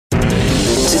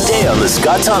Today on The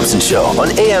Scott Thompson Show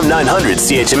on AM 900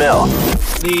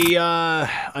 CHML. The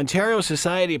Ontario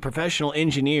Society of Professional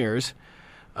Engineers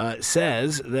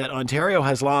says that Ontario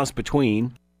has lost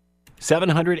between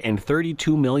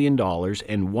 $732 million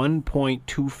and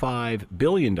 $1.25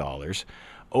 billion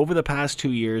over the past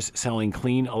 2 years selling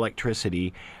clean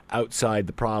electricity outside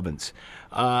the province.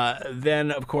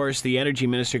 Then, of course, the Energy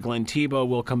Minister, Glenn Thibeault,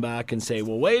 will come back and say,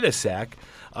 well, wait a sec.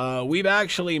 We've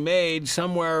actually made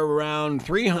somewhere around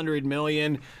 $300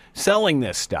 million selling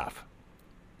this stuff.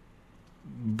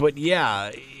 But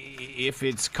yeah, if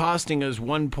it's costing us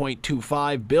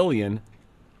 $1.25 billion,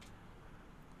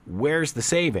 where's the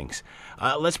savings?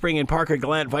 Let's bring in Parker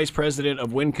Gallant, Vice President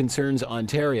of Wind Concerns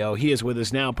Ontario. He is with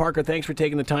us now. Parker, thanks for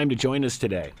taking the time to join us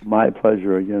today. My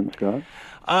pleasure again, Scott.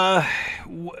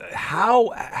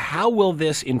 How will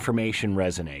this information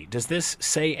resonate? Does this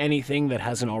say anything that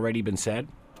hasn't already been said?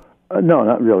 No,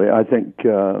 not really. I think,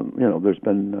 there's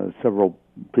been several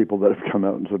people that have come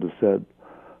out and sort of said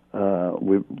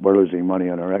we're losing money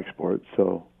on our exports.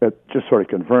 So it just sort of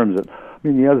confirms it. I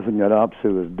mean, the other thing that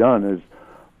OPSEU has done is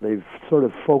they've sort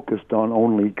of focused on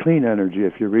only clean energy.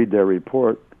 If you read their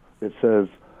report, it says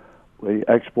they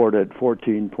exported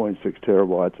 14.6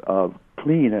 terawatts of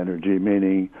clean energy,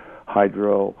 meaning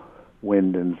hydro,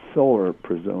 wind, and solar,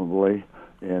 presumably,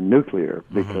 and nuclear,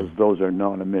 because those are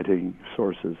non-emitting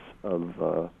sources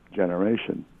of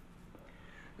generation.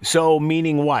 So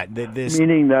meaning what?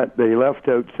 Meaning that they left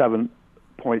out 7.2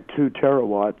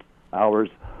 terawatt hours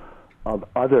of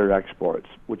other exports,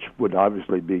 which would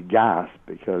obviously be gas,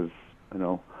 because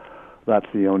that's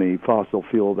the only fossil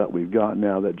fuel that we've got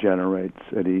now that generates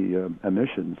any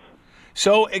emissions.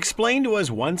 So explain to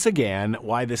us once again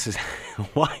why this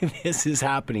is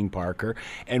happening, Parker,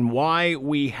 and why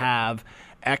we have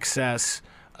excess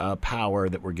power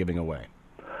that we're giving away.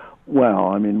 Well,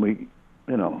 I mean, we've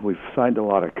signed a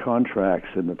lot of contracts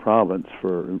in the province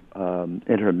for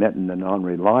intermittent and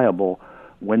non-reliable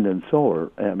wind and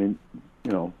solar. I mean,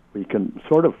 we can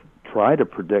sort of try to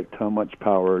predict how much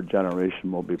power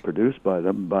generation will be produced by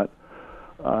them, but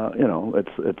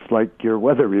it's like your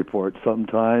weather report.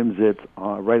 Sometimes it's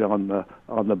right on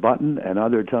the button, and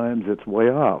other times it's way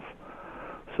off.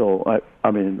 So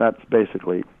I mean, that's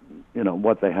basically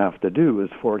what they have to do is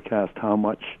forecast how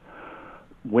much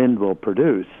wind will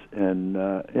produce in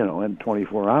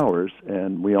 24 hours,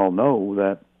 and we all know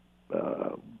that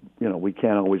we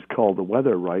can't always call the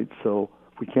weather right. So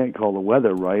if we can't call the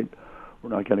weather right, we're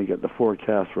not going to get the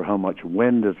forecast for how much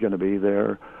wind is going to be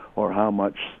there or how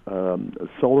much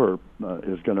solar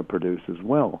is going to produce as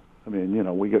well. I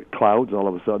mean, we get clouds. All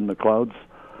of a sudden, the clouds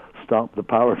stop the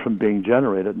power from being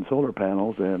generated in solar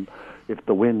panels, and if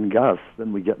the wind gusts,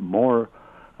 then we get more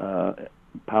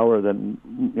power than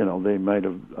they might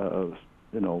have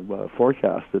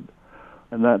forecasted,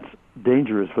 and that's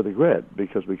dangerous for the grid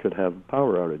because we could have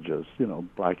power outages,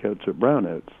 blackouts or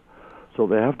brownouts. So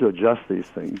they have to adjust these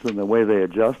things, and the way they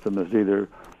adjust them is either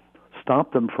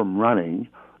stop them from running,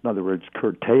 in other words,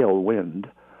 curtail wind,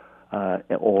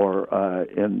 or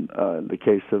in the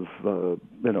case of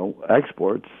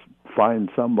exports, find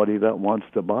somebody that wants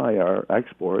to buy our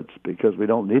exports because we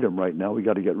don't need them right now. We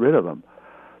got to get rid of them.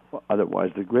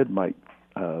 Otherwise, the grid might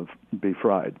be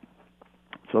fried.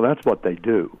 So that's what they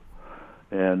do,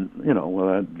 and they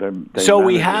manage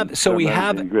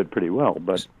the grid pretty well.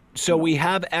 But so we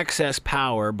have excess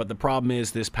power, but the problem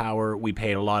is this power we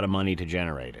paid a lot of money to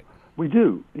generate it. We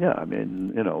do, yeah. I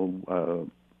mean,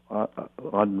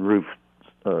 on-roof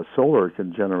solar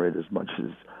can generate as much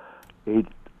as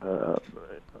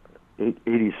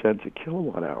 80 cents a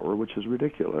kilowatt hour, which is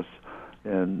ridiculous.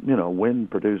 And,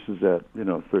 wind produces at,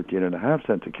 13.5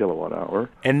 cents a kilowatt hour.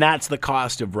 And that's the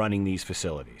cost of running these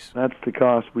facilities. That's the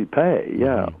cost we pay,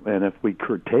 yeah. Mm-hmm. And if we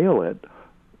curtail it,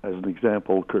 as an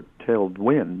example, curtailed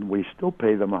wind, we still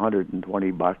pay them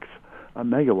 $120 a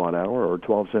megawatt hour or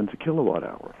 12 cents a kilowatt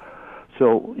hour.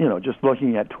 So, just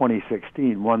looking at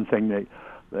 2016, one thing the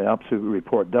OPSEU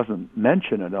report doesn't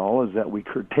mention at all is that we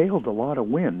curtailed a lot of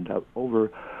wind over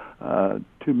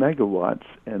 2 megawatts,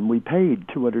 and we paid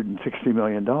 $260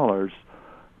 million to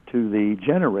the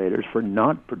generators for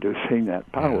not producing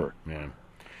that power. Yeah.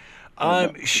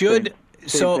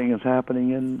 Same thing is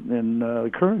happening in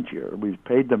the current year. We've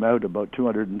paid them out about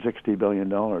 $260 billion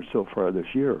so far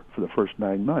this year for the first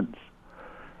 9 months.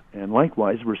 And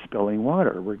likewise, we're spilling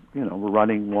water. We're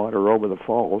running water over the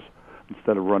falls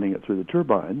instead of running it through the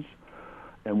turbines.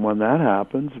 And when that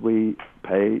happens, we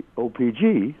pay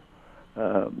OPG,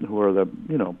 who are the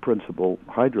principal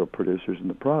hydro producers in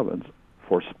the province,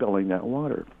 for spilling that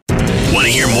water. Want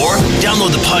to hear more?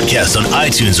 Download the podcast on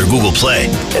iTunes or Google Play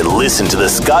and listen to The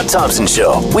Scott Thompson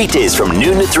Show weekdays from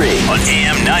noon to 3 on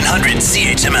AM 900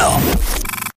 CHML.